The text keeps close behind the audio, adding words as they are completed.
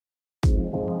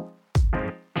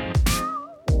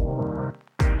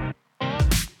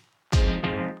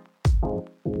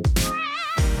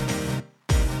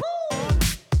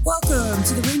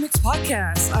to the Remix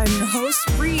Podcast. I'm your host,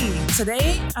 Bree.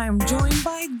 Today, I'm joined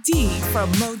by Dee from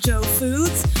Mojo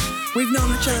Foods. We've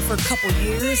known each other for a couple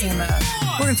years, and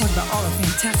we're going to talk about all the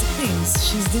fantastic things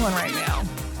she's doing right now.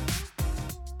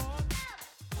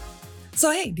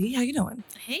 So, hey, Dee, how you doing?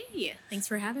 Hey, thanks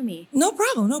for having me. No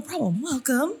problem.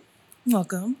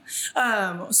 Welcome.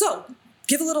 So,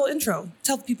 give a little intro.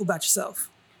 Tell the people about yourself.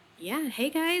 Yeah, hey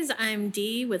guys, I'm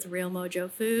Dee with Real Mojo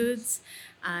Foods.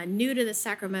 New to the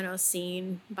Sacramento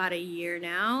scene about a year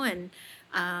now, and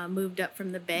moved up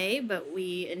from the Bay, but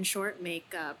we, in short,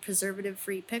 make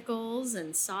preservative-free pickles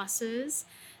and sauces,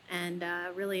 and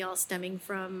really all stemming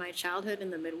from my childhood in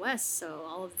the Midwest. So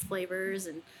all of the flavors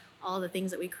and all the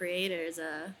things that we create is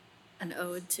an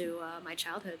ode to my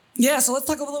childhood. Yeah, so let's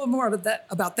talk a little bit more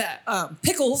about that.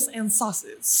 Pickles and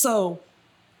sauces. So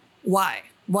why?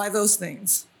 Why those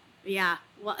things? Yeah,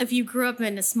 well, if you grew up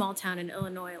in a small town in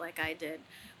Illinois like I did,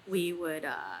 we would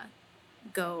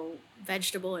go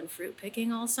vegetable and fruit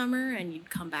picking all summer, and you'd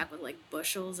come back with like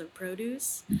bushels of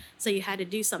produce. So you had to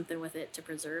do something with it to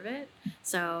preserve it.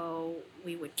 So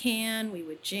we would can, we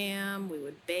would jam, we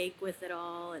would bake with it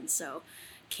all. And so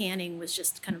canning was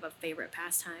just kind of a favorite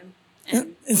pastime.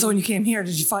 And so when you came here,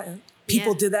 did you find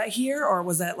people did that here, or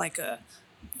was that like a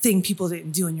thing people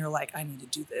didn't do and you're like, I need to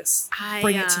do this?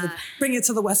 Bring it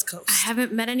to the West Coast. I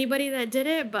haven't met anybody that did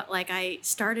it, but like I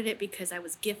started it because I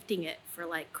was gifting it for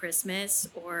like Christmas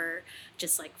or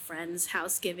just like friends'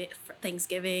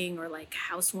 Thanksgiving or like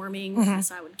housewarming. Mm-hmm.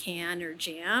 So I would can or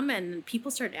jam, and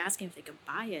people started asking if they could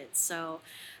buy it. So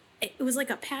it was like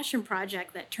a passion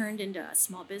project that turned into a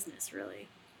small business, really.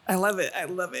 I love it.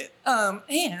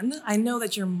 And I know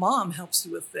that your mom helps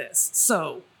you with this.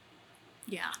 So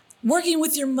yeah. Working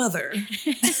with your mother.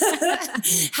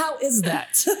 How is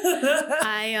that?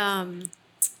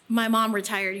 My mom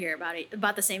retired here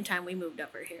about the same time we moved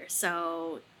over here.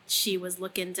 So she was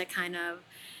looking to kind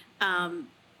of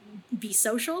be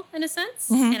social in a sense.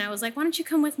 Mm-hmm. And I was like, why don't you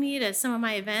come with me to some of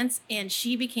my events? And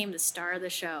she became the star of the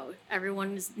show.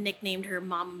 Everyone's nicknamed her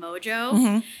Mama Mojo.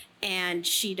 Mm-hmm. And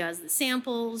she does the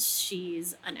samples.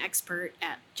 She's an expert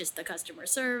at just the customer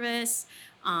service.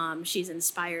 She's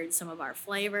inspired some of our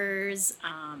flavors,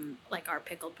 like our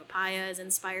pickled papaya is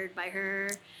inspired by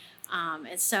her.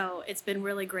 And so it's been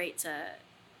really great to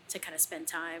kind of spend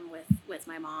time with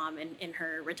my mom in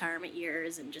her retirement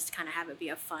years and just kind of have it be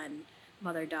a fun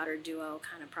mother-daughter duo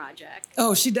kind of project.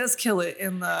 Oh, she does kill it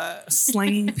in the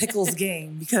slanging pickles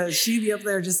game, because she'd be up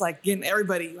there just like getting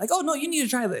everybody like, oh no, you need to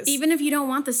try this. Even if you don't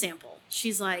want the sample,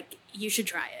 she's like, you should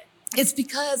try it. It's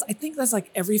because I think that's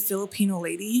like every Filipino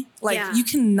lady. Like you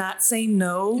cannot say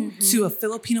no to a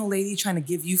Filipino lady trying to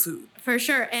give you food. For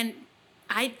sure. And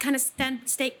I kind of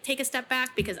take a step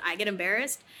back because I get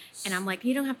embarrassed, and I'm like,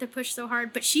 you don't have to push so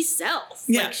hard, but she sells.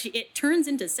 Yeah. Like it turns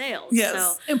into sales. Yes.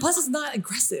 So and plus it's not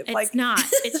aggressive. It's not.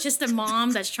 It's just a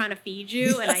mom that's trying to feed you.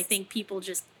 Yes. And I think people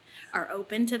just are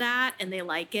open to that and they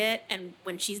like it. And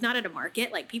when she's not at a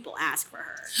market, like people ask for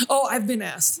her. Oh, I've been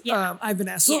asked. Yeah.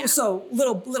 So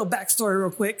little backstory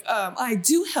real quick. I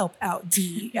do help out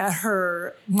Dee at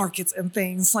her markets and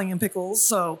things, slanging pickles.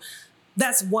 So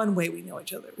that's one way we know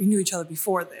each other. We knew each other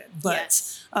before then, but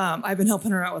yes. I've been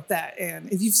helping her out with that. And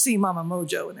if you've seen Mama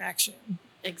Mojo in action,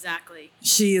 exactly,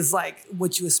 she is like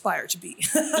what you aspire to be.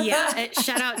 Yeah,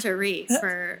 shout out to Ree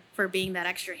for being that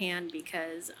extra hand,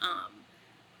 because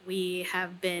we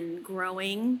have been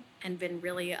growing and been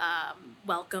really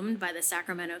welcomed by the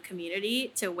Sacramento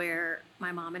community to where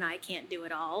my mom and I can't do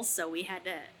it all. So we had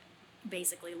to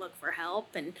basically look for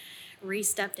help, and Ree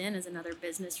stepped in as another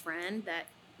business friend that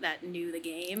knew the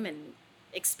game and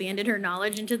expanded her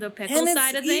knowledge into the pickle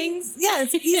side of things. Yeah,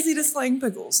 it's easy to slang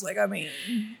pickles. Like, I mean,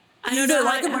 I don't know,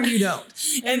 like them or you don't.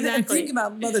 And exactly. Think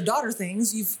about mother-daughter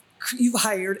things. You've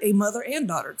hired a mother and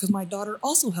daughter, because my daughter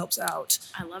also helps out.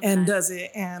 I love and that. does it.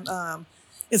 And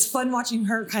it's fun watching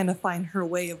her kind of find her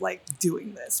way of like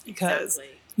doing this, because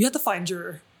you have to find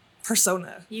your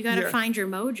persona. You got to find your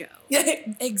mojo.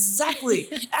 Yeah, exactly.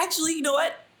 Actually, you know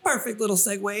what? Perfect little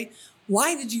segue.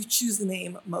 Why did you choose the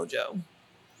name Mojo?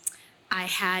 I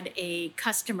had a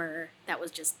customer that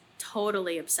was just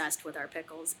totally obsessed with our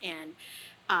pickles. And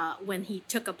when he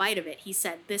took a bite of it, he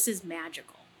said, "This is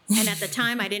magical." And at the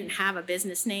time, I didn't have a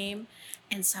business name.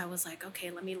 And so I was like,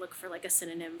 okay, let me look for like a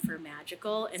synonym for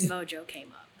magical. And Mojo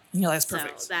came up. Yeah, that's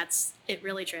perfect. So it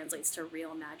really translates to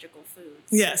real magical foods.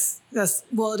 Yes.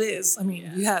 Well, it is. I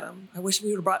mean, you had them. I wish we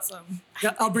would have brought some.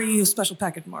 I'll bring you a special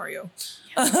package, Mario.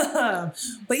 Yeah.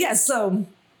 But yeah, so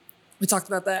we talked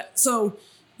about that. So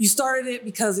you started it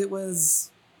because it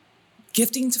was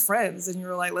gifting to friends, and you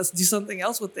were like, let's do something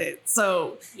else with it.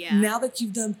 So now that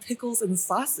you've done pickles and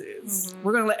sauces,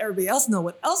 we're going to let everybody else know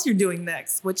what else you're doing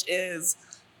next, which is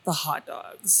the hot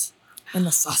dogs and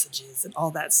the sausages and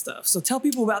all that stuff. So tell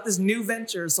people about this new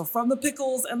venture. So from the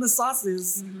pickles and the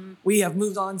sauces, we have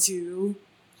moved on to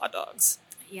hot dogs.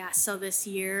 Yeah, so this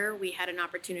year we had an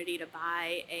opportunity to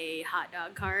buy a hot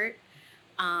dog cart.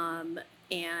 And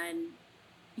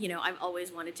you know, I've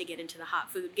always wanted to get into the hot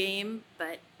food game,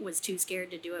 but was too scared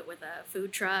to do it with a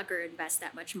food truck or invest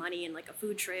that much money in like a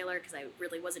food trailer because I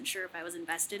really wasn't sure if I was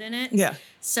invested in it. Yeah.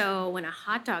 So when a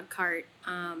hot dog cart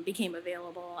became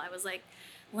available, I was like,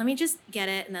 let me just get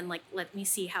it and then like let me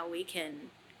see how we can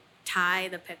tie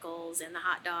the pickles and the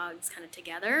hot dogs kind of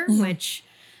together, which,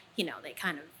 you know, they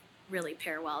kind of really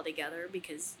pair well together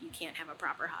because you can't have a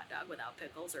proper hot dog without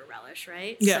pickles or relish,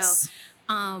 right? Yes.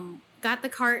 So got the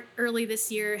cart early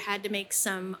this year, had to make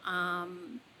some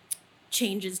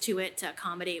changes to it to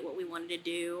accommodate what we wanted to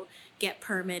do, get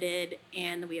permitted,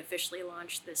 and we officially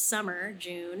launched this summer,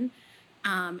 June,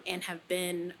 and have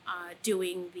been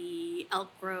doing the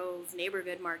Elk Grove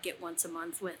neighborhood market once a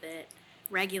month with it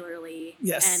regularly.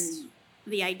 Yes. And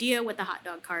the idea with the hot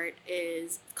dog cart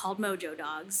is called Mojo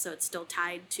Dawgs, so it's still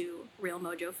tied to Real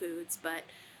Mojo Foods, but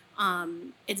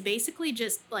it's basically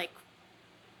just like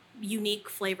unique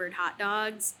flavored hot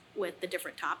dogs with the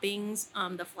different toppings.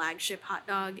 The flagship hot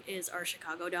dog is our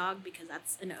Chicago dog because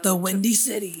that's the Windy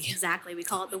City. Exactly. We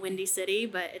call it the Windy City,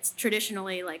 but it's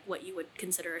traditionally like what you would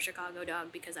consider a Chicago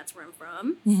dog because that's where I'm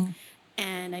from.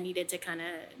 And I needed to kind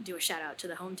of do a shout out to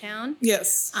the hometown.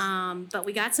 Yes. But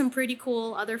we got some pretty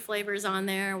cool other flavors on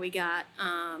there. We got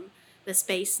the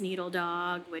Space Needle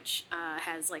Dog, which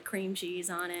has like cream cheese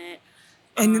on it.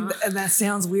 And that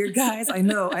sounds weird, guys. I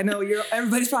know.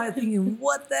 Everybody's probably thinking,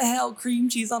 what the hell, cream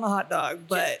cheese on a hot dog?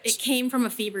 But it came from a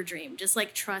fever dream. Just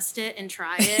like trust it and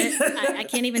try it. I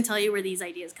can't even tell you where these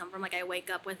ideas come from. Like I wake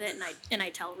up with it and I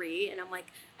tell Ree and I'm like,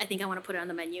 I think I want to put it on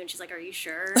the menu. And she's like, are you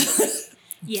sure? I'm like,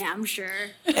 yeah, I'm sure.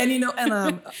 And you know,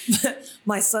 and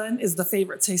my son is the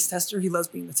favorite taste tester. He loves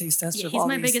being the taste tester. Yeah, he's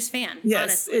my biggest fan. Yes,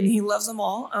 honestly. And he loves them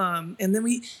all. And then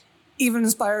we even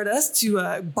inspired us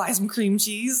to buy some cream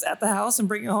cheese at the house and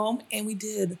bring it home. And we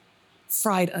did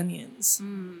fried onions.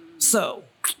 So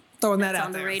throwing that out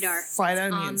on there. The radar. Fried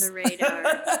onions. On the radar.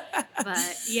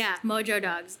 But yeah, Mojo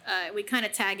Dawgs. We kind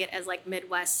of tag it as like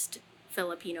Midwest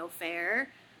Filipino fare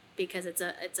because it's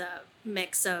a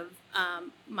mix of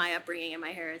my upbringing and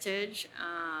my heritage,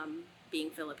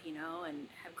 being Filipino and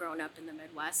have grown up in the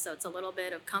Midwest. So it's a little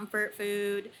bit of comfort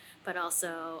food, but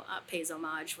also pays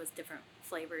homage with different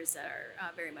flavors that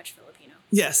are very much Filipino.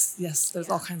 Yes. There's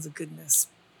all kinds of goodness.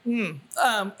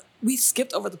 We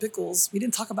skipped over the pickles. We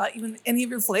didn't talk about even any of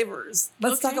your flavors.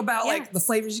 Let's talk about like the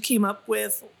flavors you came up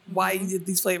with, why you did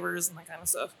these flavors and that kind of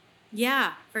stuff.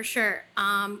 Yeah, for sure.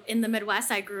 In the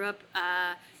Midwest, I grew up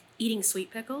eating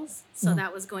sweet pickles. So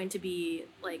that was going to be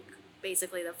like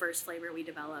basically the first flavor we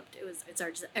developed. It's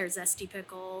our zesty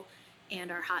pickle and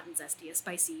our hot and zesty, a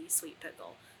spicy sweet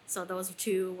pickle. So those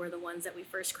two were the ones that we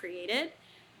first created.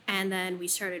 And then we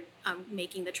started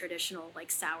making the traditional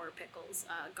like sour pickles,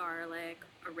 garlic,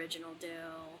 original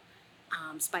dill,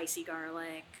 spicy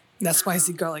garlic. That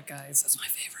spicy garlic, guys, that's my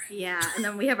favorite. Yeah, and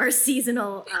then we have our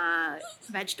seasonal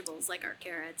vegetables like our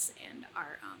carrots and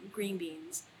our green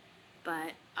beans.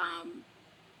 But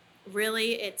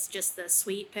really, it's just the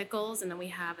sweet pickles, and then we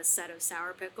have a set of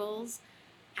sour pickles.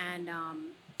 And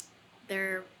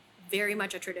they're very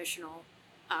much a traditional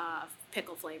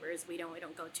pickle flavors. We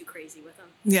don't go too crazy with them.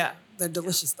 Yeah, they're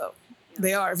delicious though. Yeah.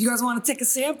 They are. If you guys want to take a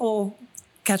sample,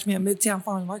 catch me at Midtown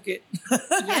Farmers Market.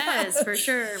 Yes, for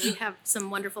sure. We have some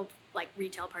wonderful like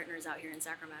retail partners out here in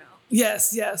Sacramento.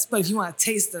 Yes. But if you want to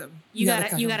taste them, you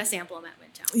gotta sample them at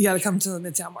Midtown. You gotta come to the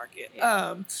Midtown Market.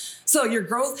 Yeah. So your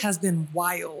growth has been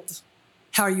wild.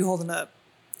 How are you holding up?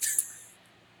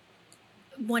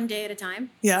 One day at a time.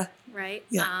 Yeah. Right.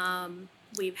 Yeah.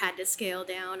 We've had to scale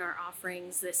down our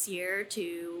offerings this year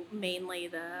to mainly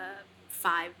the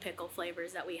 5 pickle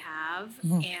flavors that we have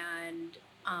and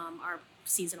our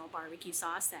seasonal barbecue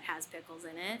sauce that has pickles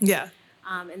in it. Yeah.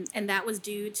 And that was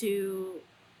due to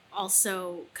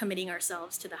also committing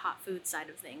ourselves to the hot food side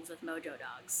of things with Mojo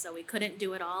Dawgs. So we couldn't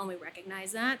do it all, and we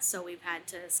recognize that. So we've had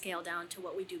to scale down to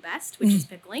what we do best, which is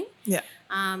pickling. Yeah.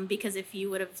 Because if you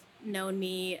would have known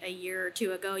me a year or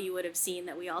two ago, you would have seen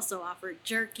that we also offered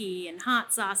jerky and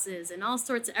hot sauces and all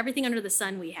sorts of everything under the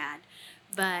sun we had,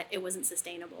 but it wasn't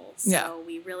sustainable. So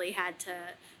we really had to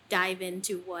dive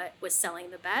into what was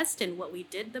selling the best and what we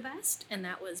did the best, and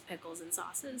that was pickles and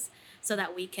sauces, so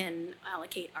that we can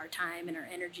allocate our time and our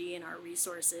energy and our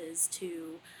resources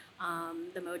to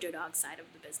the Mojo Dawgs side of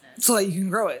the business. So that you can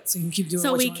grow it, so you can keep doing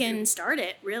so what we you can start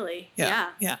it, really. Yeah.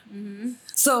 Mm-hmm.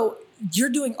 So you're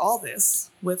doing all this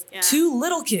with 2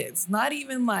 little kids, not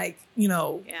even like,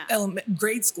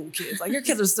 grade school kids. Like your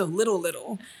kids are still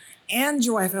little, and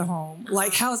your wife at home.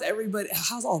 Like how's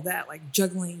all that, like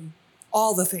juggling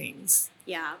all the things?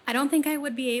 Yeah, I don't think I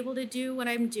would be able to do what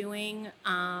I'm doing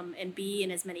and be in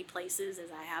as many places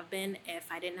as I have been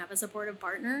if I didn't have a supportive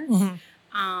partner.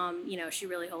 Mm-hmm. She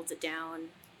really holds it down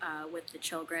with the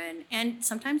children. And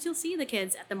sometimes you'll see the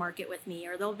kids at the market with me,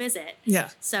 or they'll visit. Yeah.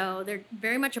 So they're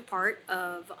very much a part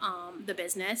of the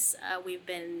business. We've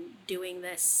been doing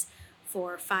this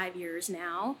for 5 years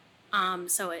now.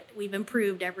 We've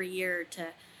improved every year to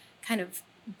kind of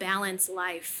balance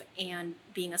life and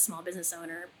being a small business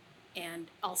owner and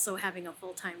also having a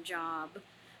full-time job.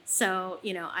 So,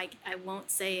 I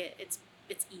won't say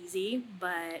it's easy,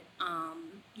 but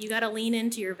you got to lean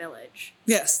into your village.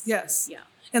 Yes. Yeah.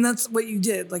 And that's what you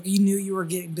did. Like you knew you were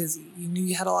getting busy. You knew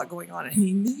you had a lot going on, and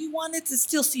you knew you wanted to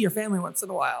still see your family once in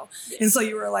a while. Yeah. And so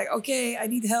you were like, okay, I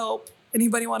need help.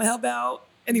 Anybody want to help out?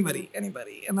 Anybody.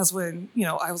 And that's when,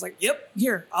 I was like, yep,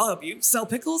 here, I'll help you. Sell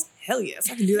pickles? Hell yes.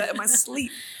 I can do that in my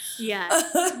sleep. Yeah.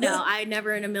 No, I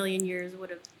never in a million years would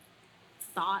have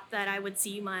thought that I would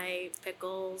see my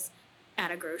pickles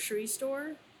at a grocery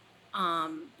store.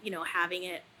 Having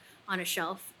it on a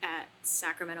shelf at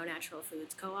Sacramento Natural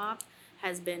Foods Co-op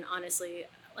has been honestly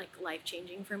like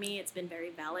life-changing for me. It's been very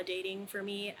validating for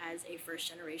me as a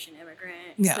first-generation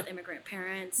immigrant with immigrant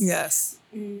parents. Yes.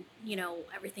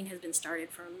 Everything has been started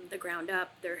from the ground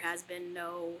up. There has been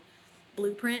no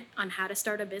blueprint on how to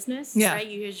start a business. Yeah. Right?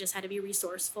 You just had to be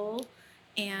resourceful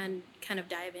and kind of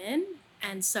dive in.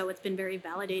 And so it's been very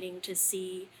validating to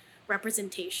see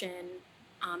representation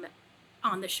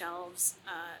on the shelves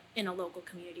in a local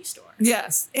community store.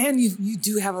 Yes. And you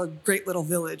do have a great little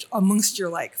village amongst your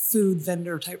like food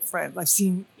vendor type friends. I've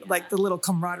seen like the little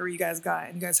camaraderie you guys got,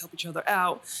 and you guys help each other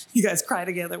out. You guys cry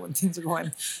together when things are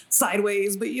going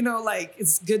sideways, but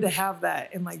it's good to have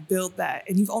that and like build that.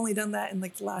 And you've only done that in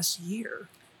like the last year.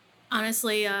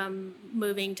 Honestly,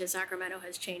 moving to Sacramento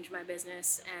has changed my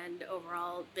business and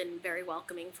overall been very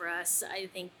welcoming for us. I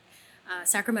think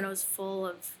Sacramento is full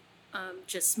of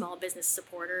just small business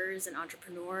supporters and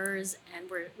entrepreneurs, and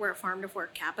we're a farm to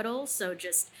fork capital. So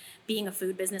just being a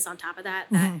food business on top of that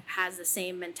has the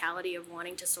same mentality of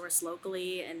wanting to source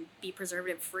locally and be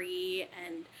preservative free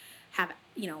and have,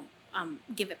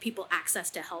 give people access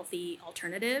to healthy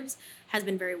alternatives has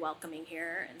been very welcoming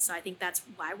here. And so I think that's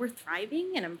why we're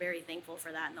thriving, and I'm very thankful for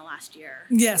that in the last year.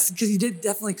 Yes, because you did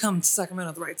definitely come to Sacramento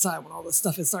at the right time when all this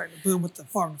stuff is starting to boom with the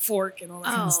farm to fork and all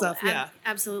that kind of stuff. Yeah,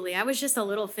 absolutely. I was just a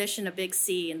little fish in a big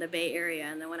sea in the Bay Area,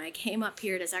 and then when I came up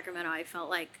here to Sacramento, I felt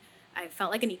like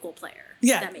an equal player.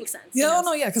 Yeah, if that makes sense. Yeah,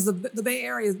 because the Bay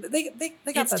Area, they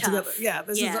got that together. Yeah,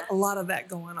 there's a lot of that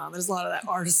going on. There's a lot of that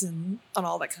artisan and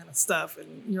all that kind of stuff,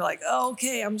 and you're like, oh,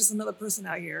 okay, I'm just another person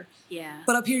out here. Yeah.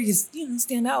 But up here, you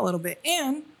stand out a little bit,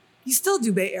 and you still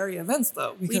do Bay Area events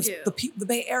though, because the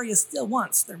Bay Area still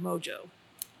wants their mojo.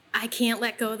 I can't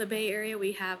let go of the Bay Area.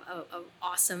 We have a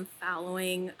awesome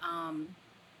following.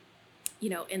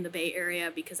 In the Bay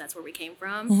Area, because that's where we came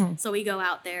from. Mm-hmm. So we go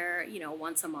out there,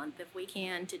 once a month if we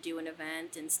can, to do an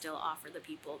event and still offer the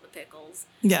people the pickles.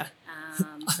 Yeah.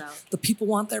 So the people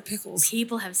want their pickles.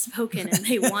 People have spoken and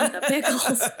they want the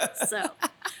pickles. So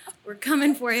we're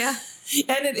coming for you.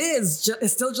 And it's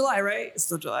still July, right? It's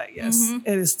still July, yes. Mm-hmm.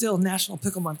 It is still National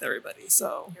Pickle Month, everybody.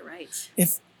 So you're right.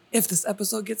 If this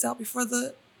episode gets out before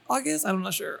the August, I'm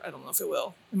not sure. I don't know if it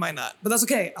will. It might not. But that's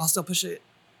okay. I'll still push it.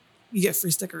 You get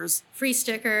free stickers. Free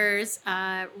stickers,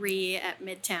 at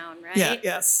Midtown, right? Yeah,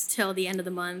 yes. Till the end of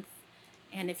the month.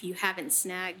 And if you haven't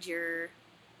snagged your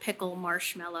pickle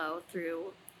marshmallow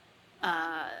through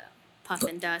Puff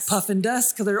and Dust. Puff and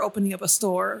Dust, because they're opening up a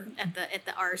store. At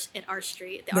our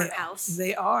street, the art house.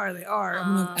 They are.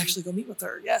 I'm going to actually go meet with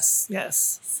her. Yes.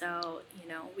 So,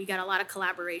 we got a lot of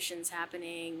collaborations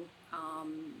happening.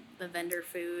 The vendor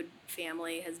food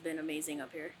family has been amazing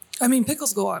up here. I mean,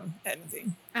 pickles go on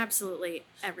anything. Absolutely.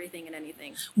 Everything and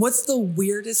anything. What's the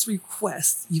weirdest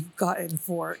request you've gotten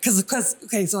for, because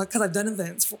I've done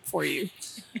events for you.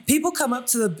 People come up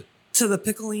to the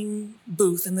pickling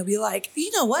booth and they'll be like,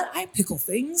 you know what? I pickle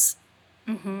things.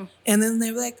 Mm-hmm. And then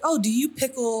they're like, oh, do you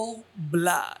pickle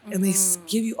blah? Mm-hmm. And they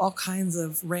give you all kinds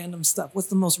of random stuff. What's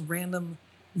the most random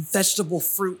vegetable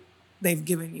fruit they've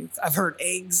given you? I've heard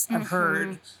eggs. Mm-hmm. I've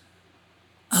heard,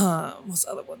 what's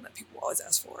the other one that people always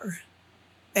ask for?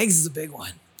 Eggs is a big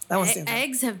one. That one stands out.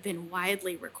 Eggs have been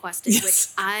widely requested,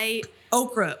 Yes. which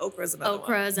Okra is another one.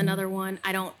 Okra is another one.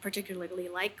 I don't particularly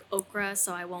like okra,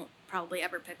 so I won't probably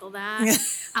ever pickle that.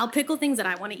 I'll pickle things that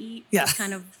I want to eat. Yeah. That's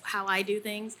kind of how I do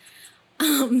things.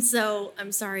 So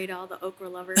I'm sorry to all the okra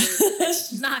lovers.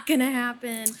 It's not going to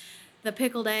happen. The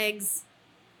pickled eggs,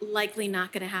 likely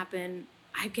not going to happen.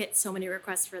 I get so many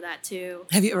requests for that too.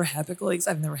 Have you ever had pickled eggs?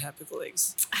 I've never had pickled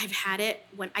eggs. I've had it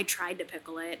when I tried to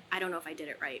pickle it. I don't know if I did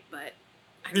it right, but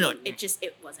I mean,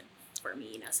 it wasn't for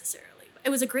me necessarily. It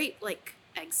was a great like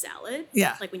egg salad.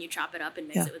 Yeah. Like when you chop it up and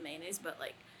mix it with mayonnaise, but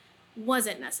like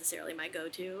wasn't necessarily my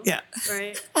go-to. Yeah.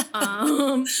 Right.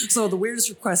 So the weirdest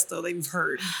request though that you've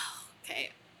heard.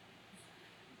 Okay.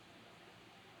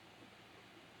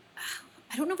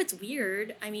 I don't know if it's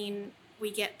weird. I mean,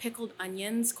 we get pickled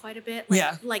onions quite a bit.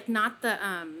 Like not the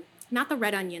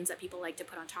red onions that people like to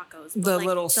put on tacos, but the like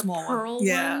little the small pearl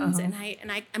ones.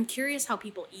 And I'm curious how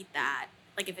people eat that.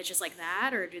 Like if it's just like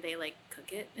that, or do they like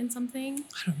cook it in something?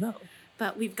 I don't know.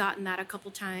 But we've gotten that a couple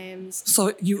times.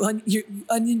 So you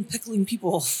onion pickling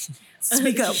people,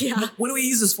 speak up. Yeah. What do we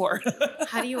use this for?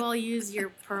 How do you all use your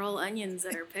pearl onions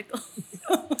that are pickled?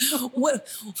 What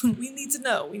we need to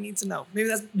know. Maybe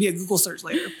that's be a Google search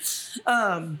later.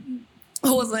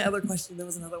 What was my other question? There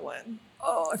was another one.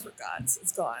 Oh, I forgot.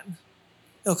 It's gone.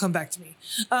 It'll come back to me.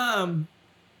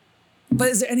 But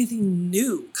is there anything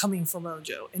new coming from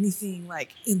Mojo? Anything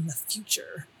like in the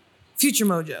future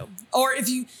Mojo? Or if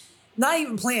you not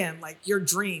even plan like your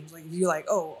dreams, like if you're like,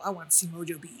 oh, I want to see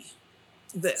Mojo be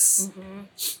this. Mm-hmm.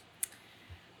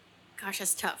 Gosh,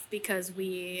 that's tough because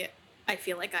I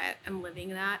feel like I am living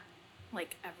that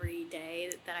like every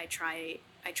day that I try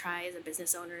as a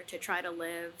business owner to try to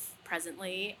live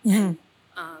presently and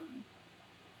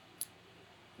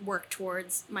work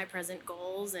towards my present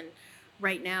goals. And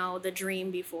right now the dream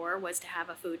before was to have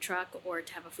a food truck or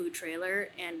to have a food trailer,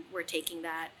 and we're taking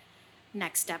that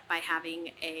next step by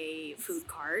having a food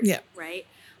cart. Yeah. Right.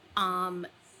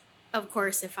 Of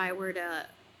course, if I were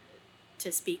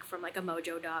to speak from like a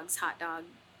Mojo Dawgs hot dog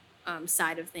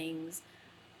side of things,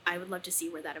 I would love to see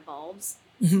where that evolves.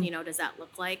 Mm-hmm. You know, does that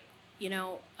look like, you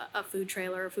know, a food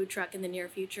trailer or food truck in the near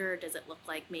future? Does it look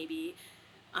like maybe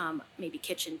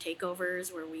kitchen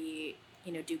takeovers where we,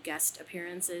 you know, do guest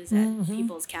appearances at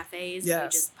people's cafes? Yes. And we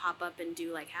just pop up and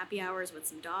do like happy hours with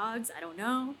some dogs. I don't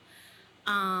know.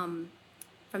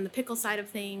 From the pickle side of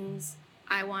things,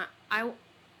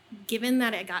 given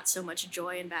that I got so much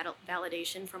joy and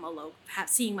validation from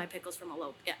seeing my pickles from a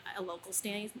local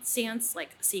stance,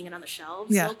 like seeing it on the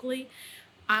shelves locally,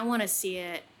 I want to see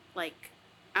it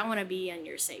I want to be in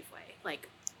your Safeway, like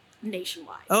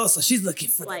nationwide. Oh, so she's looking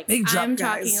for like the big drop, I'm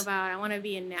guys. talking about. I want to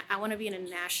be in a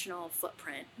national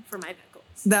footprint for my pickles.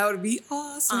 That would be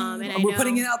awesome. And we're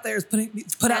putting it out there. Put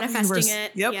out in the universe.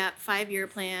 It. Yep. Yeah. 5-year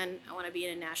plan. I want to be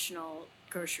in a national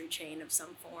grocery chain of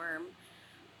some form.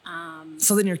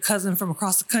 So then your cousin from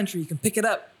across the country can pick it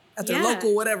up at their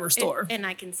local whatever store. And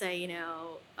I can say, you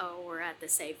know, oh, we're at the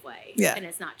Safeway. Yeah. And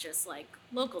it's not just like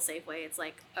local Safeway. It's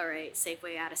like, all right,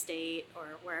 Safeway out of state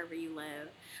or wherever you live.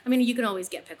 I mean, you can always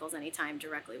get pickles anytime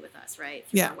directly with us, right?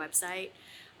 Through our website.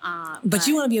 But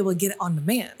you want to be able to get it on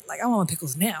demand. Like, I want my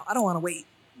pickles now. I don't want to wait,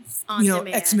 demand.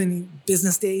 X many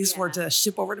business days for it to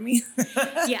ship over to me.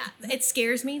 Yeah. It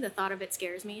scares me. The thought of it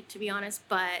scares me, to be honest.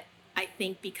 But I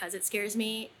think because it scares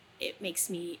me, it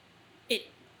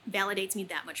validates me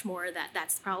that much more that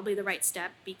that's probably the right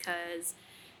step, because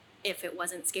if it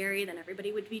wasn't scary, then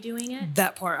everybody would be doing it.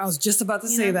 That part. I was just about to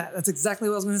say that. That's exactly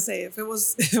what I was going to say. If it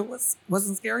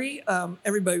wasn't scary,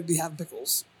 everybody would be having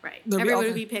pickles. Right. Everybody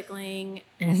would be pickling.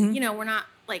 And, you know, we're not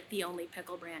like the only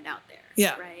pickle brand out there.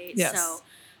 Yeah. Right. Yes. So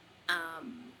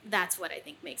that's what I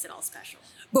think makes it all special.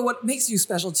 But what makes you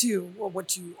special too, or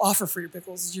what you offer for your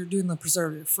pickles, is you're doing the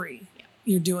preservative free. Yeah.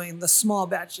 You're doing the small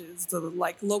batches, the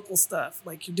like local stuff.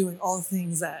 Like you're doing all the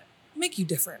things that make you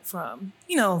different from,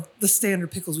 you know, the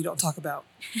standard pickles we don't talk about.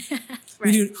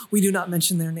 Right. We do not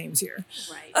mention their names here.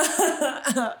 Right.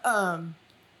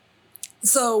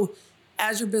 So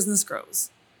as your business grows,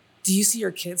 do you see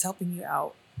your kids helping you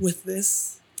out with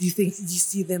this? Do you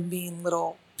see them being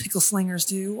little pickle slingers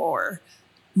too, or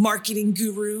marketing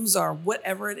gurus, or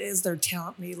whatever it is their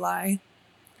talent may lie?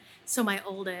 So my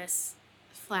oldest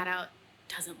flat out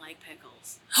doesn't like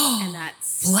pickles. And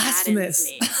that's blasphemous.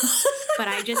 Me. But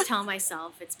I just tell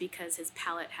myself it's because his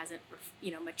palate hasn't,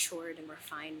 matured and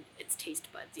refined its taste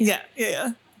buds yet.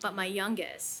 Yeah. But my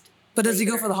youngest. But does he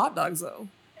go for the hot dogs though?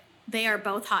 They are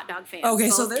both hot dog fans. Okay,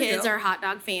 both so there kids you go. Are hot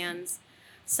dog fans.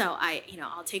 So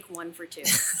I'll take one for two.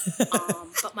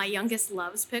 But my youngest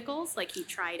loves pickles. Like he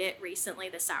tried it recently,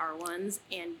 the sour ones,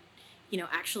 and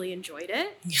actually enjoyed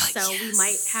it. Like, so we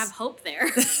might have hope there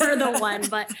for the one.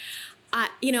 But,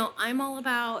 I'm all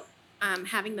about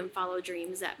having them follow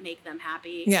dreams that make them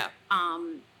happy. Yeah.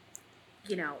 I'm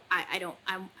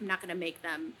not going to make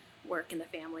them work in the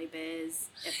family biz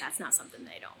if that's not something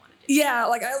they don't want to do. Yeah,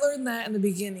 like I learned that in the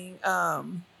beginning.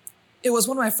 It was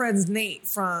one of my friends, Nate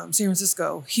from San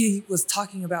Francisco. He was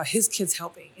talking about his kids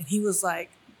helping, and he was like,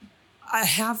 I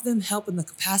have them help in the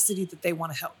capacity that they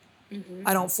want to help. Mm-hmm.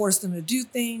 I don't force them to do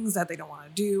things that they don't want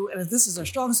to do. And if this is their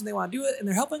strong suit, they want to do it, and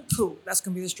they're helping, cool. That's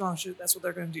going to be the strong suit. That's what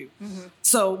they're going to do. Mm-hmm.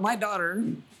 So my daughter,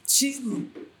 she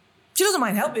doesn't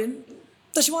mind helping.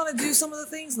 Does she want to do some of the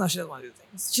things? No, she doesn't want to do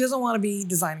things. She doesn't want to be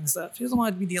designing stuff. She doesn't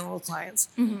want to be dealing with clients.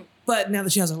 Mm-hmm. But now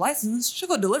that she has her license, she'll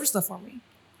go deliver stuff for me.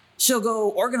 She'll go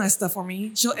organize stuff for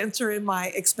me. She'll enter in my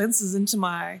expenses into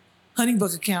my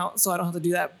HoneyBook account so I don't have to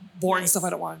do that boring stuff I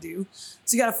don't want to do.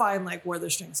 So you got to find like where their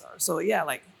strengths are. So yeah,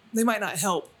 like they might not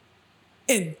help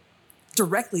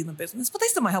directly in the business, but they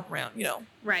still might help around,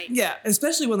 Right. Yeah,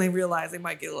 especially when they realize they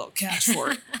might get a little cash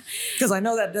for it. Because I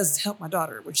know that does help my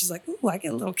daughter when she's like, ooh, I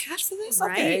get a little cash for this?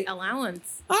 Right, okay.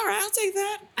 Allowance. All right, I'll take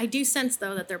that. I do sense,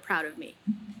 though, that they're proud of me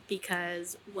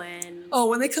because when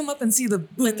they come up and see the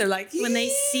booth, they're like, yeah. When they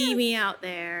see me out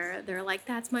there, they're like,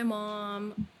 that's my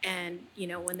mom. And,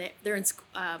 when they're in school,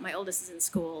 my oldest is in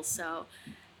school, so,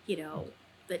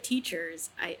 the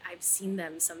teachers, I've seen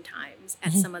them sometimes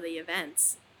at some of the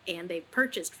events. And they've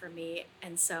purchased for me.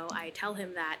 And so I tell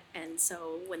him that. And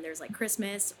so when there's like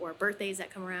Christmas or birthdays that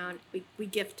come around, we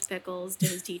gift pickles to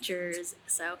his teachers.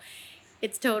 So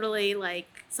it's totally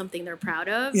like something they're proud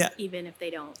of, even if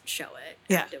they don't show it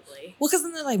actively. Well, because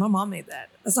then they're like, my mom made that.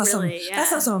 That's not really,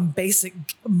 that's not some basic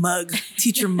mug,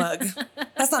 teacher mug.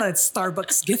 That's not a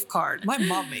Starbucks gift card. My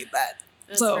mom made that.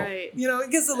 That's right.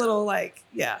 It gets a little like,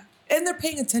 And they're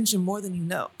paying attention more than you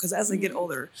know. Because as they get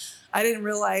older, I didn't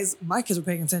realize my kids were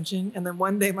paying attention. And then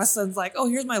one day my son's like, oh,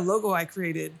 here's my logo I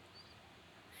created.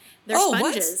 They're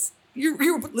sponges. What?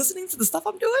 You were listening to the stuff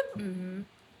I'm doing? Mm-hmm.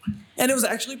 And it was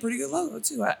actually a pretty good logo,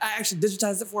 too. I actually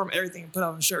digitized it for him, everything, and put it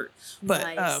on a shirt.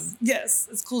 But nice. Yes,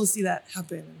 it's cool to see that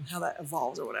happen and how that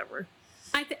evolves or whatever.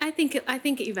 I think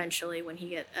eventually when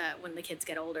the kids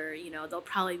get older, they'll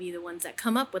probably be the ones that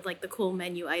come up with like the cool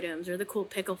menu items or the cool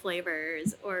pickle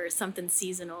flavors or something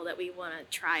seasonal that we want to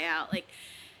try out. Like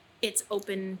it's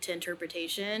open to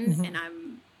interpretation, and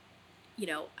I'm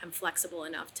flexible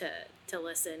enough to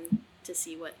listen to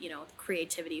see what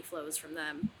creativity flows from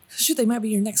them. Shoot, they might be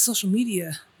your next social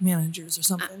media managers or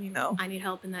something. I need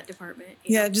help in that department.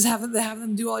 Just have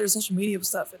them do all your social media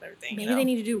stuff and everything. Maybe they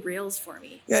need to do reels for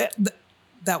me. Yeah.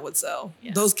 That would sell.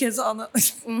 Yeah. Those kids on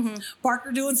the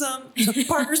Parker doing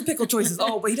Parker's pickle choices.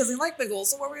 Oh, but he doesn't like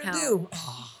pickles. So what are we gonna do?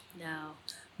 Oh, no.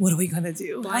 What are we gonna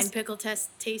do? Blind pickle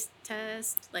taste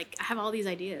test. Like I have all these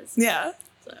ideas. Yeah.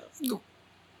 So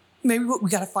maybe we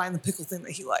got to find the pickle thing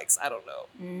that he likes. I don't know.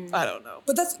 I don't know.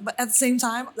 But at the same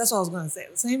time, that's what I was gonna say.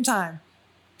 At the same time,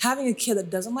 having a kid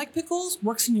that doesn't like pickles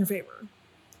works in your favor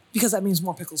because that means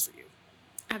more pickles for you.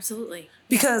 Absolutely.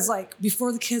 Because like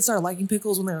before the kids started liking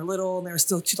pickles when they were little and they were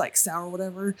still too like sour or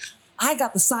whatever, I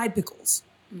got the side pickles.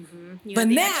 Mm-hmm. But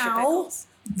now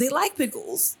they like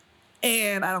pickles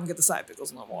and I don't get the side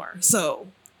pickles no more. So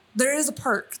there is a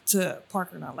perk to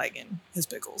Parker not liking his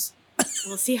pickles.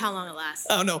 We'll see how long it lasts.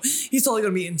 Oh no, he's totally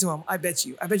gonna be into them. I bet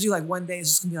you like one day it's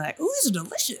just gonna be like, oh, these are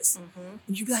delicious. Mm-hmm.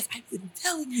 And you'd be like, I've been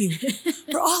telling you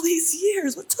for all these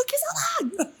years, what took you so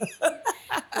long?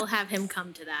 We'll have him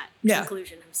come to that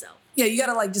conclusion himself. Yeah, you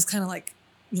gotta like just kind of like,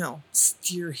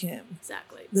 steer him.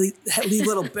 Exactly. Leave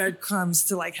little breadcrumbs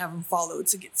to like have him follow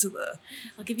to get to the.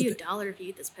 I'll give you $1 if you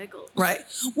eat this pickle. Right.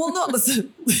 Well, no,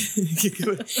 listen,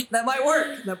 that might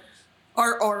work.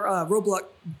 Our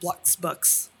Roblox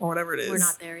bucks or whatever it is. We're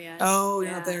not there yet. Oh,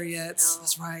 you're not there yet. No.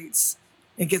 That's right.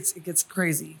 It gets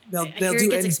crazy. They'll do it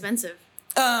gets expensive.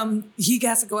 He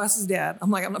has to go ask his dad.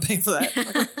 I'm like, I'm not paying for that.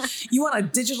 Like, you want a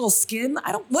digital skin?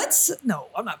 No,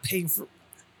 I'm not paying for.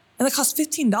 And it costs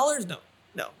 $15.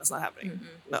 No, that's not happening.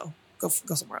 Mm-hmm. No, go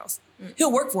somewhere else. Mm-hmm.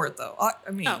 He'll work for it though.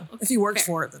 If he works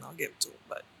for it, then I'll give it to him.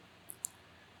 But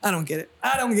I don't get it.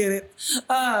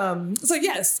 So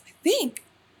yes, I think.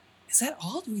 Is that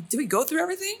all? Did we go through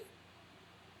everything?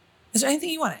 Is there anything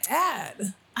you want to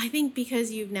add? I think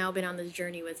because you've now been on this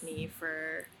journey with me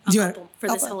for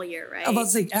this whole year, right? I was about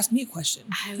to say, ask me a question.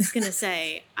 I was going to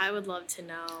say, I would love to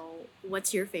know,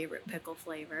 what's your favorite pickle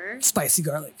flavor? Spicy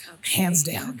garlic. Okay. Hands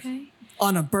down. Okay.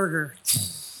 On a burger.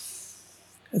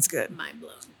 It's good. Mind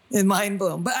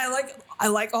blown. But I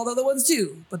like all the other ones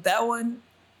too. But that one,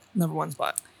 number one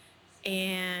spot.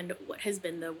 And what has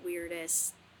been the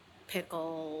weirdest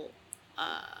pickle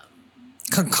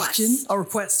concoction? A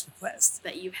request.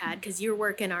 That you've had, because you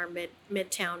work in our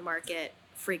midtown market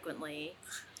frequently.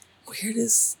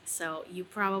 Weirdest. So you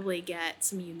probably get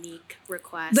some unique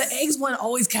requests. The eggs one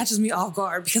always catches me off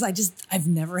guard because I've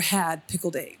never had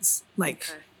pickled eggs. Like,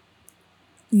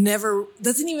 never,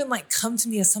 doesn't even like come to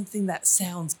me as something that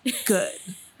sounds good.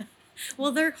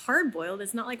 Well, they're hard boiled.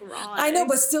 It's not like raw. I know,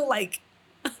 but still like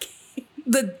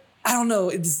I don't know.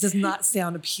 It just does not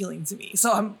sound appealing to me.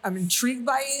 So I'm intrigued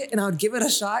by it, and I would give it a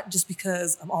shot just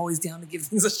because I'm always down to give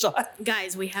things a shot.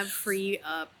 Guys, we have free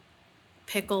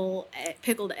pickled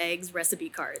eggs recipe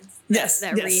cards.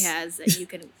 That Ree has that you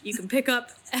can pick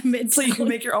up at Midtown. So you can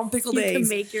make your own pickled eggs. You can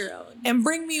make your own. And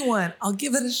bring me one. I'll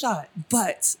give it a shot.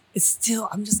 But it's still,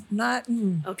 I'm just not.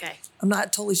 Okay. I'm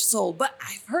not totally sold. But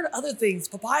I've heard other things.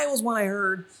 Papaya was one I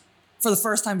heard for the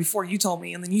first time before you told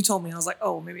me. And then you told me, and I was like,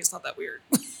 oh, maybe it's not that weird.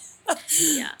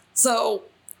 Yeah. So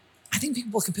I think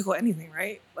people can pickle anything,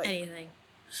 right? Like, anything.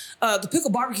 The pickle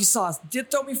barbecue sauce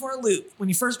did throw me for a loop. When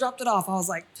you first dropped it off, I was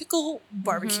like, pickle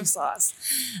barbecue sauce.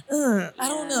 I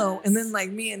don't know. And then like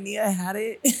me and Nia had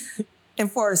it.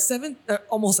 And for a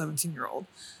almost 17-year-old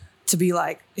to be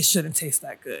like, it shouldn't taste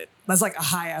that good. That's like a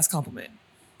high ass compliment.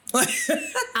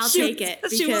 I'll take it.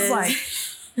 She was like,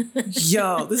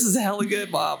 yo, this is hella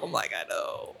good, Bob. I'm like, I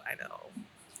know.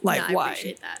 Like, no, why? I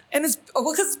appreciate that. And it's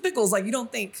because it's pickles. Like, you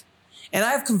don't think. And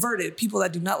I've converted people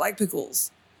that do not like pickles.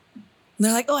 And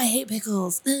they're like, oh, I hate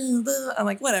pickles. I'm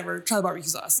like, whatever. Try the barbecue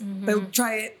sauce. They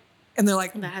try it, and they're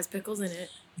like, that has pickles in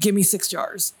it. Give me 6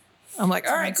 jars. I'm like,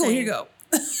 all right, cool. Here you go.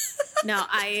 No,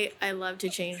 I love to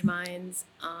change minds,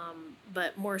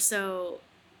 but more so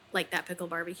like that pickle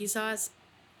barbecue sauce.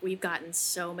 We've gotten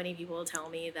so many people to tell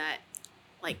me that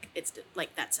like it's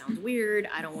like that sounds weird.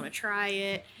 I don't want to try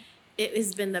it. It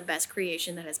has been the best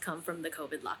creation that has come from the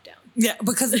COVID lockdown. Yeah,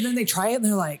 because then they try it and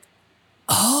they're like,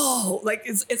 oh, like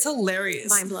it's hilarious.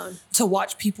 Mind blown. To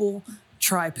watch people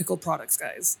try pickled products,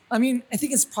 guys. I mean, I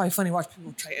think it's probably funny to watch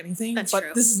people try anything. That's but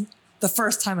true. This is the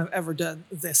first time I've ever done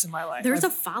this in my life. There's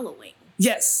a following.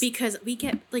 Yes. Because we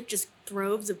get like just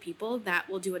droves of people that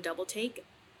will do a double take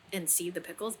and see the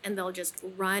pickles, and they'll just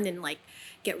run and like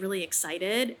get really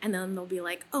excited, and then they'll be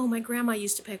like, oh, my grandma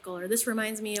used to pickle, or this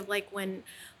reminds me of like when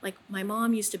like my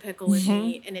mom used to pickle with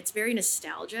me, and it's very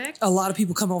nostalgic. A lot of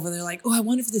people come over, they're like, oh, I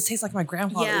wonder if this tastes like my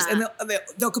grandfather's. Yeah. And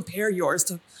they'll compare yours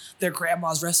to their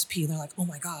grandma's recipe, and they're like, oh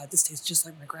my God, this tastes just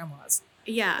like my grandma's.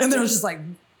 Yeah. And they're just like,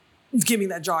 give me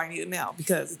that jar, I need it now,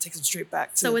 because it takes them straight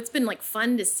back to. So it's been like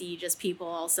fun to see just people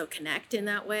also connect in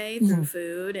that way through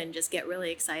food and just get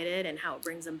really excited, and how it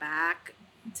brings them back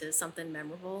to something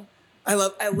memorable. I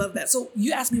love that. So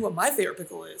you asked me what my favorite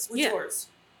pickle is. What's yours?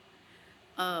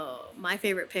 Oh, my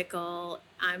favorite pickle,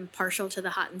 I'm partial to the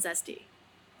hot and zesty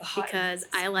because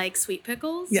I like sweet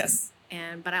pickles. Yes.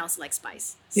 But I also like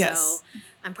spice. Yes. So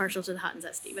I'm partial to the hot and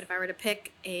zesty. But if I were to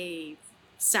pick a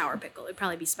sour pickle, it'd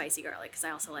probably be spicy garlic, because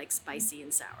I also like spicy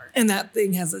and sour. And that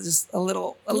thing has just a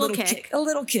little kick. A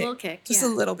little kick. Just a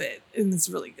little bit. And it's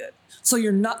really good. So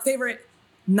your favorite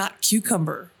not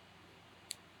cucumber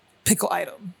pickle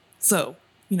item. So,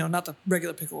 not the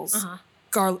regular pickles.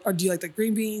 Garlic, or do you like the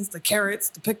green beans, the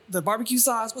carrots, the barbecue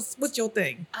sauce? What's your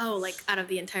thing? Oh, like out of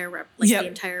the entire the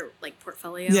entire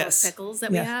portfolio of pickles that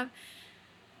we have.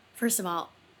 First of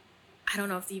all, I don't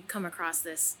know if you've come across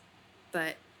this,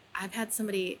 but I've had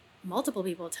multiple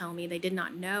people tell me they did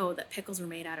not know that pickles were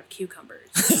made out of cucumbers.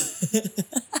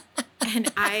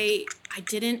 And I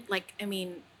didn't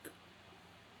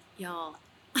y'all,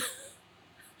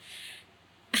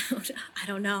 I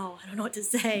don't know what to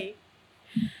say.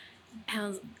 I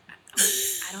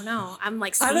don't know. I'm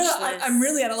like speechless. I'm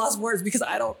really at a loss of words, because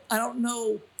I don't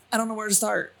know where to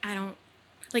start. I don't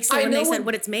when they said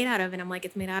what it's made out of, and I'm like,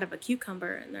 it's made out of a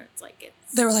cucumber, and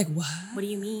they were like, what? What do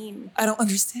you mean? I don't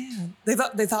understand. They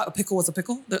thought a pickle was a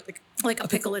pickle. Like a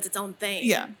pickle is its own thing.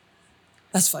 Yeah,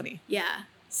 that's funny. Yeah.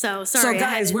 So sorry,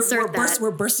 guys,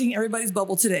 we're bursting everybody's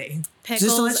bubble today. Pickles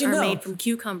just to let you know, made from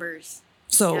cucumbers.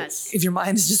 So if your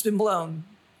mind has just been blown,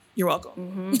 you're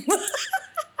welcome.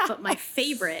 But my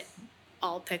favorite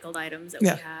all pickled items that we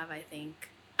have, I think.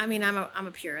 I mean, I'm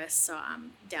a purist, so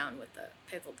I'm down with the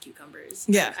pickled cucumbers.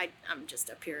 Yeah, I'm just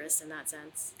a purist in that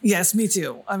sense. Yes, me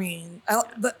too. I mean,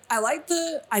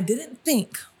 I didn't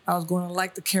think I was going to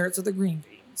like the carrots or the green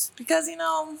beans, because it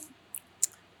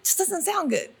just doesn't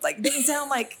sound good. Like, it doesn't sound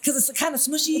like, because it's kind of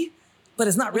smushy, but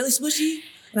it's not really smushy.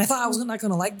 And I thought I was not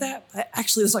going to like that.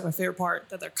 Actually, it's like my favorite part,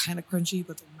 that they're kind of crunchy,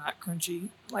 but they're not crunchy.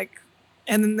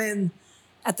 And then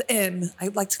at the end, I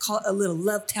like to call it a little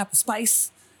love tap of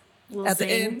spice. At the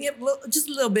end, just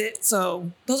a little bit.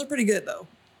 So those are pretty good, though.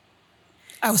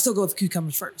 I would still go with the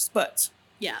cucumbers first, but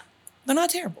they're not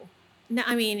terrible. No,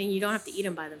 I mean, and you don't have to eat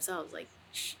them by themselves. Like,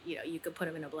 you know, you could put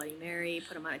them in a Bloody Mary,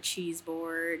 put them on a cheese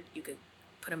board. You could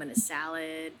put them in a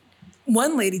salad.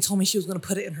 One lady told me she was going to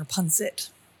put it in her pancit.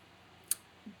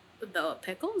 The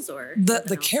pickles or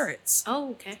the carrots.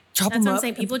 Oh, okay. Chop That's them what I'm up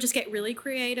saying. People just get really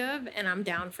creative, and I'm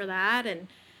down for that. And,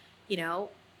 you know,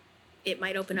 it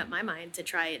might open up my mind to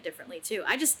try it differently too.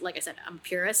 I just, like I said, I'm a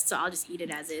purist, so I'll just eat it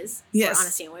as is. Yes. Or on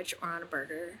a sandwich or on a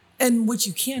burger. And what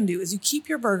you can do is you keep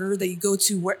your burger that you go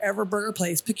to wherever burger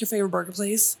place, pick your favorite burger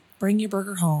place, bring your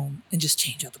burger home, and just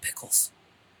change out the pickles.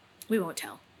 We won't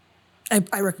tell.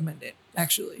 I recommend it,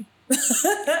 actually.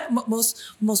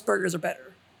 Most burgers are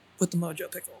better with the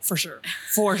Mojo pickle, for sure.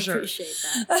 For sure. I appreciate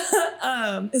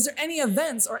that. Is there any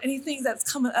events or anything that's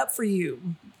coming up for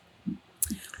you?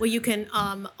 Well, you can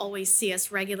always see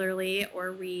us regularly or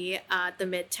at the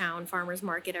Midtown Farmers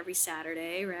Market every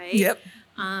Saturday, right? Yep.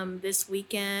 This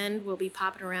weekend, we'll be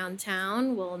popping around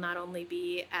town. We'll not only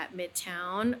be at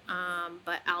Midtown,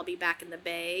 but I'll be back in the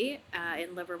Bay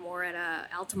in Livermore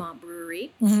at Altamont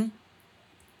Brewery. Mm-hmm.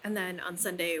 And then on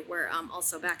Sunday, we're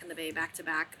also back in the Bay, back to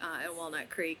back at Walnut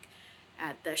Creek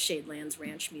at the Shadelands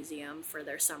Ranch Museum for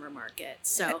their summer market.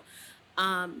 So,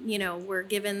 you know, we're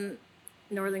giving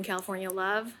Northern California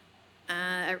love,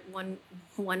 one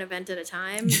event at a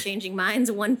time, changing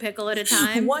minds one pickle at a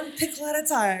time. One pickle at a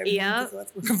time. Yeah.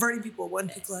 We're converting people one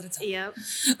pickle at a time. Yep.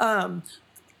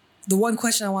 The one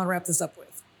question I want to wrap this up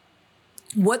with.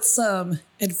 What's some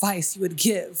advice you would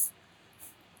give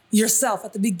yourself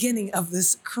at the beginning of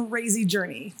this crazy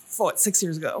journey, 6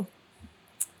 years ago?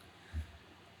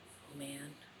 Oh,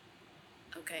 man.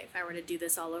 Okay, if I were to do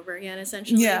this all over again,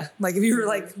 essentially. Yeah, like if you were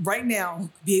like right now,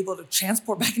 be able to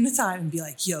transport back into time and be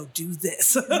like, yo, do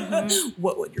this. Mm-hmm.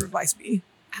 What would your advice be?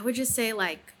 I would just say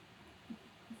like,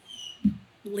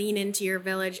 lean into your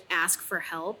village, ask for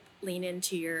help, lean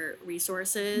into your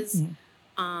resources.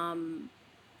 Mm-hmm.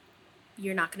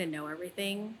 You're not going to know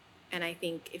everything. And I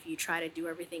think if you try to do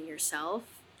everything yourself,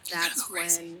 that's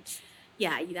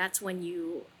when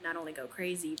you not only go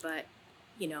crazy, but,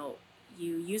 you know,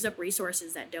 you use up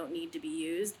resources that don't need to be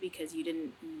used because you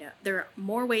didn't know. There's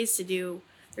more ways to do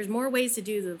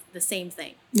the same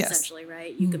thing, essentially,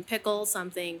 right? You can pickle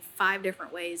something 5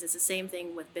 different ways. It's the same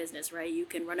thing with business, right? You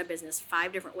can run a business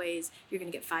 5 different ways. You're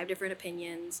going to get 5 different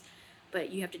opinions,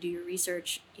 but you have to do your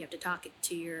research. You have to talk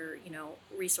to your, you know,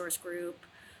 resource group.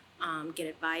 Get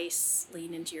advice,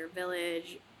 lean into your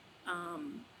village.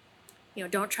 You know,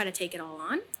 don't try to take it all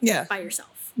on by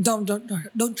yourself.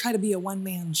 Don't try to be a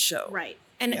one-man show. Right.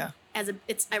 And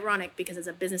it's ironic because as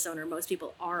a business owner, most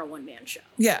people are a one-man show.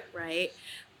 Yeah. Right.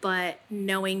 But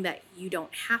knowing that you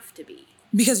don't have to be.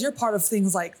 Because you're part of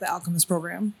things like the Alchemist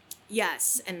program.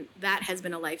 Yes, and that has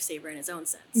been a lifesaver in its own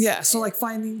sense. Yeah, right? So like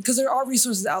finding, because there are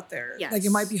resources out there. Yes. Like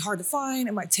it might be hard to find,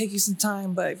 it might take you some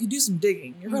time, but if you do some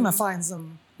digging, you're going to find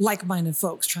some like-minded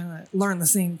folks trying to learn the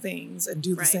same things and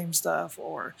do the same stuff,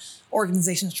 or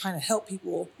organizations trying to help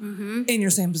people in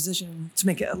your same position to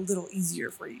make it a little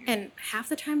easier for you. And half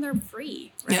the time they're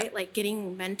free, right? Yeah. Like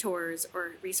getting mentors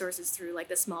or resources through like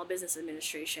the Small Business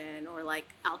Administration, or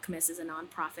like Alchemist is a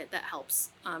nonprofit that helps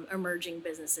emerging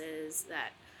businesses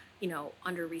that, you know,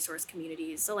 under-resourced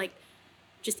communities. So like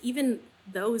just even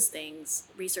those things,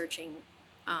 researching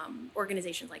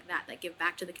organizations like that give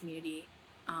back to the community,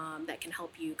 that can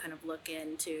help you kind of look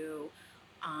into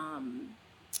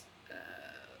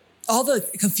all the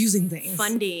confusing things,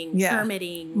 funding,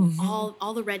 permitting,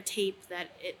 all the red tape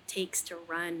that it takes to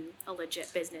run a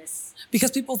legit business.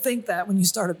 Because people think that when you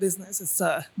start a business, it's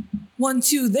 1,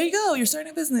 2, there you go, you're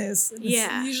starting a business. And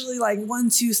it's usually like 1,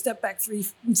 2, step back, 3,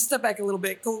 step back a little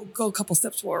bit, go a couple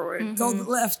steps forward, go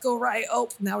left, go right. Oh,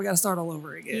 now we got to start all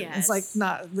over again. Yes. It's like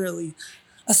not really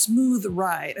a smooth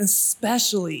ride,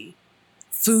 especially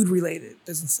food-related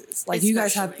businesses. Like you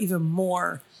guys have even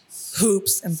more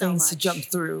hoops and things to jump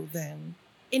through than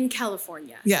in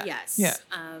California. Yeah. Yes. Yeah.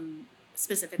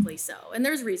 Specifically so. And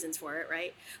there's reasons for it,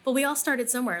 right? But we all started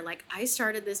somewhere. Like I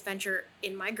started this venture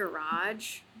in my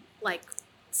garage like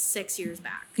 6 years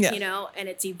back, you know, and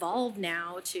it's evolved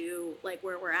now to like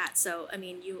where we're at. So, I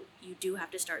mean, you do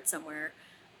have to start somewhere.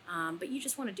 But you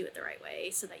just want to do it the right way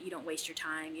so that you don't waste your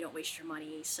time, you don't waste your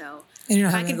money. So and you're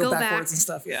not having to go backwards and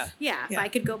stuff. If I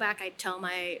could go back, I'd tell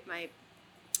my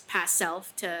past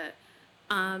self to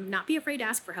not be afraid to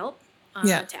ask for help,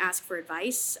 to ask for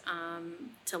advice,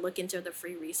 to look into the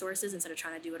free resources instead of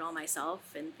trying to do it all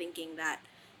myself and thinking that,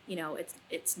 you know,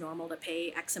 it's normal to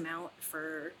pay X amount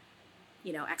for,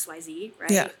 you know, XYZ,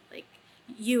 right? Yeah. Like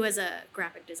you as a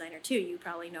graphic designer too, you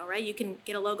probably know, right? You can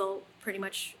get a logo pretty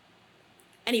much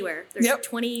anywhere. There's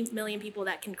 20 million people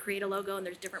that can create a logo, and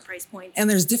there's different price points. And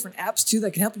there's different apps too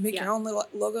that can help you make your own little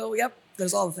logo. Yep,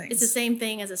 there's all the things. It's the same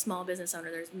thing as a small business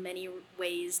owner. There's many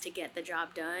ways to get the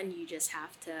job done. You just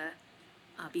have to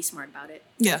be smart about it.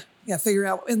 Yeah, figure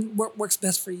out and what works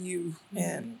best for you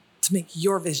and to make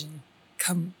your vision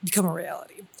become a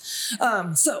reality.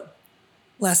 So,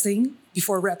 last thing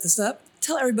before we wrap this up,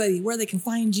 tell everybody where they can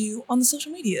find you on the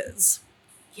social medias.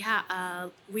 Yeah,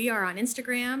 we are on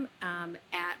Instagram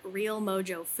at Real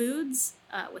Mojo Foods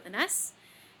with an S.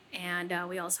 And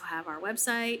we also have our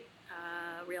website,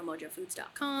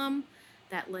 realmojofoods.com,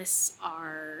 that lists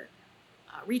our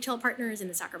retail partners in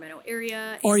the Sacramento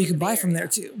area. Or you can buy from there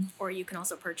too. Or you can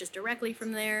also purchase directly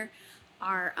from there.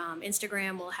 Our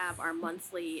Instagram will have our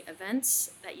monthly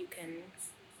events that you can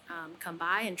come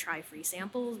by and try free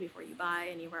samples before you buy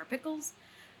any of our pickles.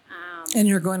 And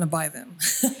you're going to buy them.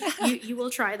 you will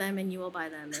try them and you will buy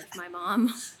them.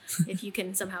 If you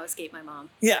can somehow escape my mom.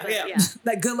 Yeah.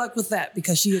 That good luck with that,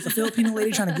 because she is a Filipino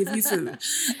lady trying to give you food.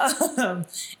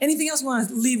 Anything else you want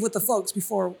to leave with the folks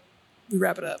before we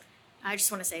wrap it up? I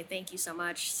just want to say thank you so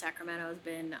much. Sacramento has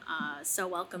been so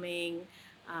welcoming,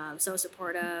 so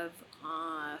supportive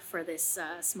for this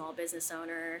small business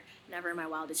owner. Never in my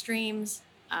wildest dreams.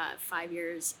 5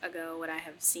 years ago, would I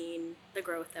have seen the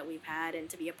growth that we've had, and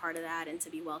to be a part of that and to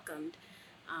be welcomed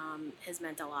has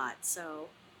meant a lot. So,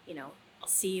 I'll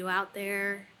see you out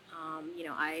there.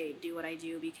 I do what I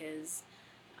do because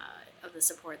of the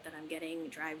support that I'm getting.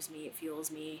 It drives me, it fuels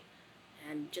me.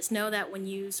 And just know that when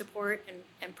you support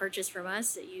and purchase from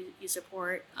us, that you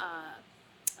support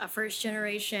a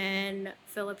first-generation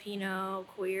Filipino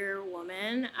queer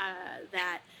woman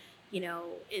that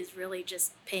is really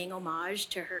just paying homage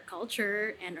to her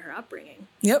culture and her upbringing.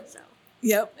 Yep.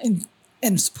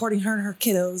 And supporting her and her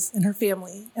kiddos and her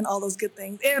family and all those good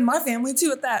things. And my family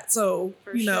too at that. So,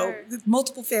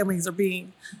 multiple families are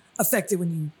being affected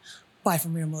when you buy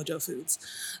from Real Mojo Foods.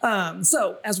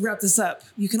 So as we wrap this up,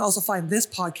 you can also find this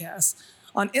podcast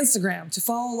on Instagram to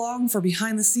follow along for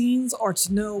behind the scenes or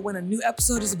to know when a new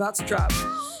episode is about to drop.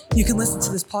 You can listen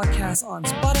to this podcast on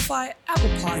Spotify, Apple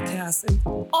Podcasts, and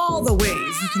all the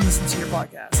ways you can listen to your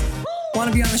podcast. Want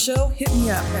to be on the show? Hit me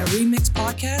up at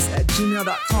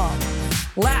remixpodcast@gmail.com.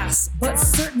 Last but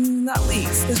certainly not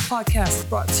least, this podcast is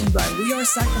brought to you by We Are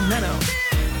Sacramento.